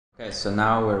Okay, so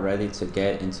now we're ready to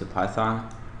get into Python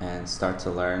and start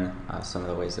to learn some of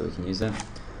the ways that we can use it.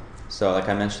 So like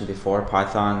I mentioned before,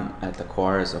 Python at the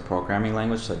core is a programming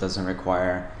language that doesn't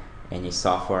require any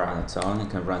software on its own. It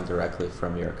can run directly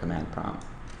from your command prompt.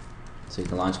 So you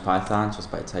can launch Python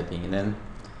just by typing it in,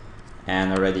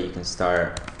 and already you can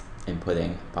start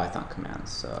inputting Python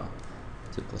commands. So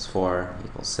 2 + 4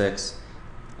 = 6,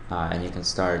 and you can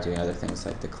start doing other things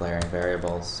like declaring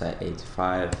variables, set A to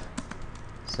 5,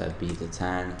 set B to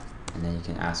 10, and then you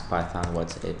can ask Python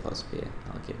what's A plus B.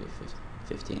 I'll give you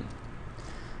 15.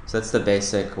 So that's the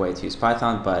basic way to use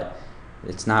Python, but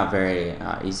it's not very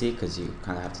easy because you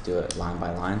kind of have to do it line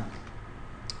by line.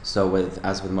 So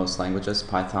as with most languages,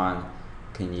 Python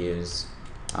can use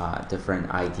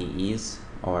different IDEs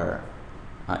or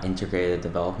integrated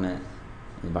development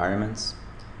environments.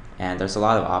 And there's a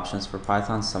lot of options for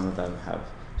Python. Some of them have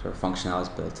sort of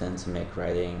functionalities built in to make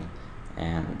writing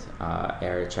and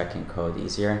error checking code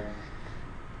easier.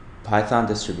 Python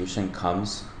distribution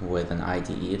comes with an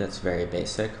IDE that's very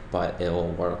basic, but it will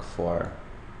work for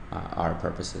our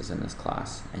purposes in this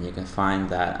class. And you can find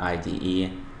that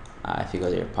IDE if you go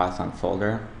to your Python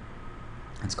folder.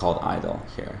 It's called idle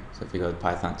here. So if you go to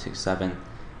Python 2.7,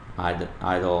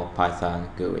 idle Python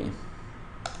GUI.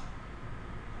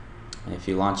 And if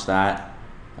you launch that,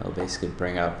 it'll basically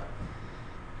bring up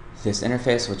this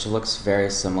interface, which looks very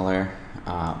similar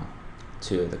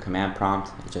to the command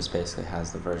prompt. It just basically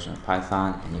has the version of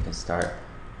Python, and you can start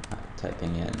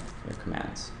typing in your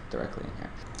commands directly in here.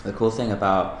 The cool thing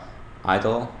about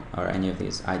idle or any of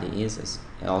these IDEs is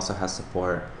it also has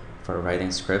support for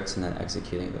writing scripts and then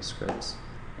executing those scripts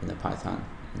in the Python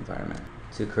environment.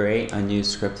 To create a new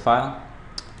script file,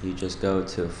 you just go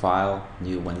to File,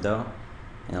 New Window,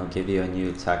 and it'll give you a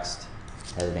new text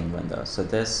editing window. So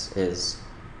this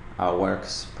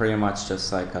works pretty much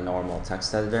just like a normal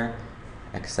text editor,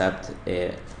 except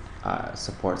it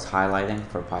supports highlighting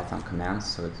for Python commands,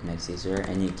 so it makes it easier.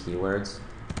 Any keywords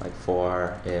like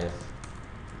for, if,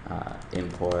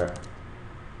 import,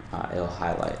 it'll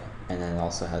highlight. And then it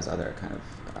also has other kind of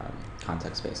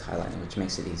context-based highlighting, which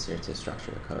makes it easier to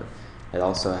structure the code. It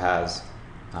also has,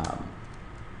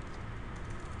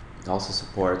 it also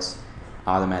supports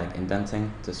automatic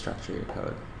indenting to structure your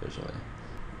code visually.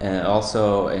 And it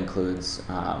also includes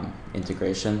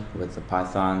integration with the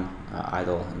Python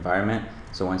idle environment.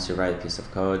 So once you write a piece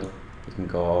of code, you can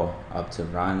go up to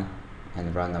run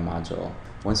and run the module.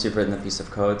 Once you've written a piece of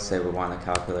code, say we want to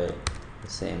calculate the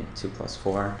same 2 +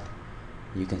 4,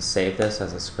 you can save this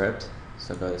as a script.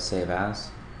 So go to Save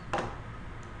As,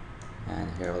 and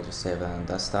here we'll just save it on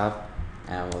the desktop,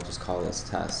 and we'll just call this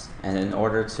test. And in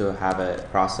order to have it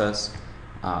process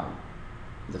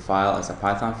the file as a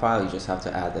Python file, you just have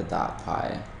to add the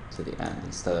 .py to the end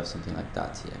instead of something like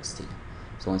 .txt.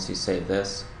 So once you save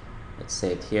this, it's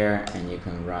saved here, and you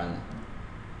can run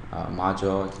a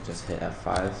module. You can just hit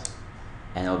F5,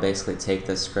 and it'll basically take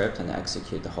this script and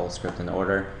execute the whole script in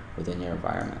order within your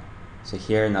environment. So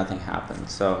here, nothing happened.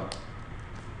 So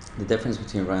the difference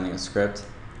between running a script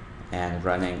and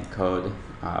running code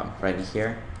right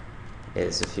here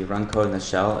is if you run code in the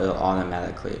shell, it'll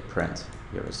automatically print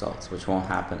your results, which won't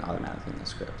happen automatically in the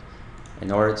script.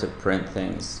 In order to print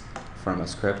things from a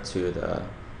script to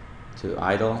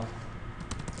idle,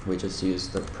 we just use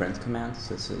the print command.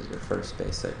 So this is your first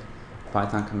basic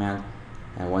Python command,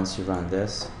 and once you run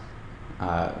this,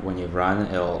 when you run,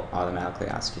 it'll automatically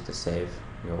ask you to save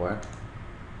your work.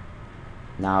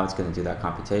 Now it's going to do that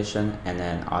computation and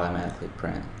then automatically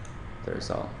print the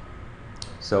result.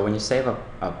 So when you save a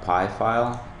py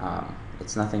file,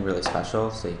 it's nothing really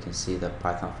special. So you can see the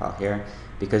Python file here.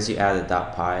 Because you added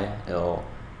 .py, it'll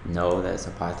know that it's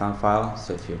a Python file.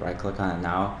 So if you right click on it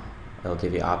now, it'll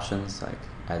give you options like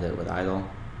edit with idle.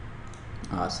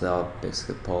 So that'll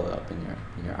basically pull it up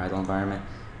in your idle environment.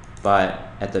 But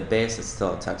at the base, it's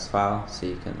still a text file, so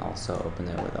you can also open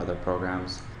it with other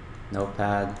programs.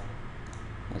 Notepad,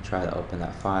 and try to open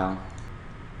that file.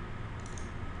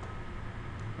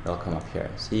 It'll come up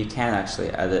here. So you can actually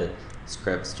edit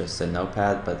scripts just in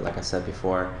Notepad, but like I said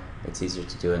before, it's easier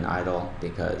to do in idle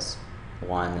because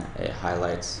one, it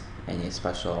highlights any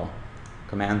special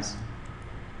commands,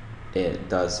 it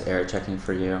does error checking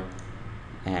for you,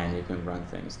 and you can run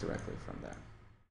things directly from there.